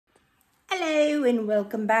Hello and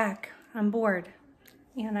welcome back. I'm bored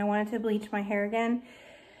and I wanted to bleach my hair again,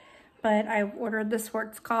 but I ordered the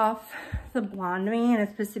Schwarzkopf, the blonde me, and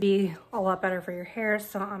it's supposed to be a lot better for your hair,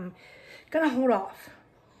 so I'm gonna hold off.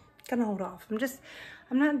 I'm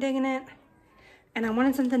not digging it, and I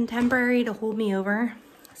wanted something temporary to hold me over.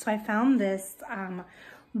 So I found this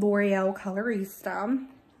L'Oreal colorista,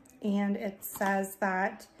 and it says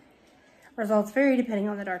that results vary depending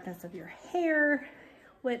on the darkness of your hair,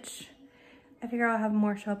 which I figure I'll have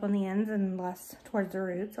more show up on the ends and less towards the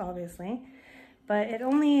roots, obviously. But it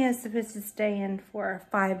only is supposed to stay in for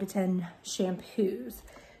 5 to 10 shampoos.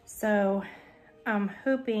 So I'm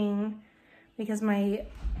hoping, because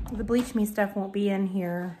the Bleach Me stuff won't be in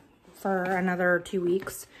here for another 2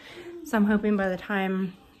 weeks. So I'm hoping by the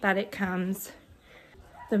time that it comes,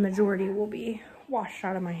 the majority will be washed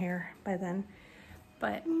out of my hair by then.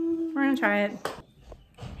 But we're gonna try it.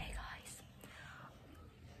 Hey guys.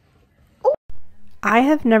 Oh. I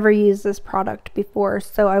have never used this product before,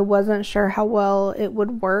 so I wasn't sure how well it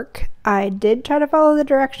would work. I did try to follow the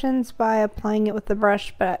directions by applying it with the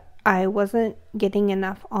brush, but I wasn't getting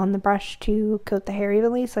enough on the brush to coat the hair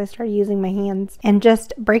evenly, so I started using my hands and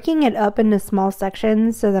just breaking it up into small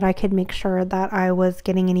sections so that I could make sure that I was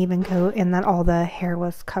getting an even coat and that all the hair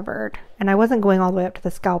was covered. And I wasn't going all the way up to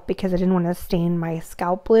the scalp because I didn't want to stain my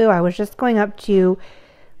scalp blue. I was just going up to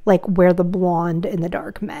like where the blonde and the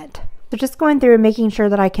dark met. So just going through and making sure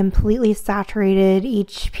that I completely saturated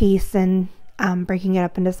each piece and breaking it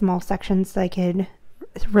up into small sections so I could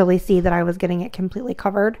really see that I was getting it completely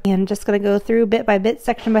covered, and just gonna go through bit by bit,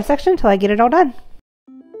 section by section, until I get it all done.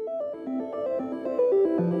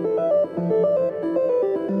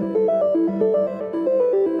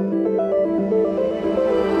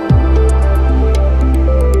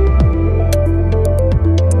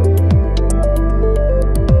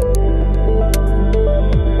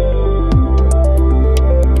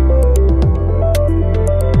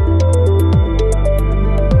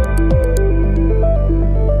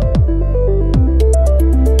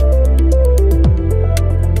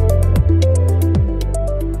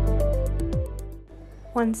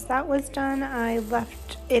 Once that was done, I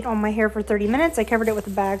left it on my hair for 30 minutes. I covered it with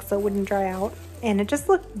a bag so it wouldn't dry out, and it just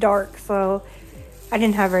looked dark, so I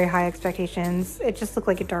didn't have very high expectations. It just looked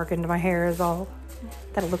like it darkened my hair is all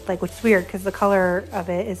that it looked like, which is weird because the color of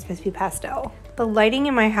it is supposed to be pastel. The lighting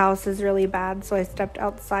in my house is really bad, so I stepped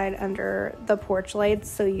outside under the porch lights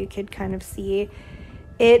so you could kind of see.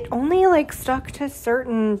 It only like stuck to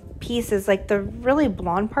certain pieces, like the really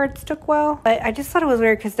blonde parts took well, but I just thought it was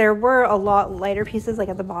weird because there were a lot lighter pieces like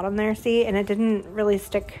at the bottom there, see, and it didn't really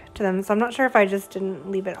stick to them. So I'm not sure if I just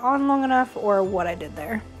didn't leave it on long enough or what I did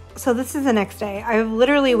there. So this is the next day. I've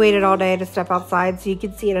literally waited all day to step outside so you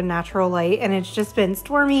could see it in natural light, and it's just been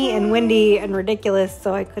stormy and windy and ridiculous,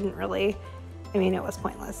 so I couldn't really, it was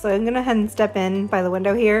pointless. So I'm gonna go ahead and step in by the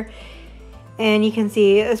window here, and you can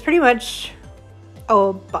see it's pretty much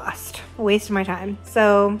a bust, a waste of my time.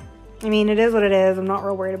 So it is what it is. I'm not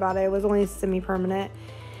real worried about it. It was only semi-permanent.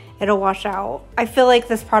 It'll wash out. I feel like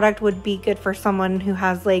this product would be good for someone who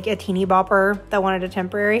has like a teeny bopper that wanted a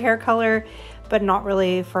temporary hair color, but not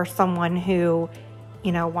really for someone who,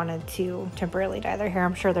 wanted to temporarily dye their hair.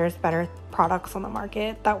 I'm sure there's better products on the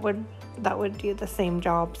market that would do the same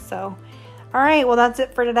job. So all right, well, that's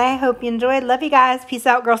it for today. Hope you enjoyed. Love you guys. Peace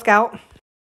out, Girl Scout.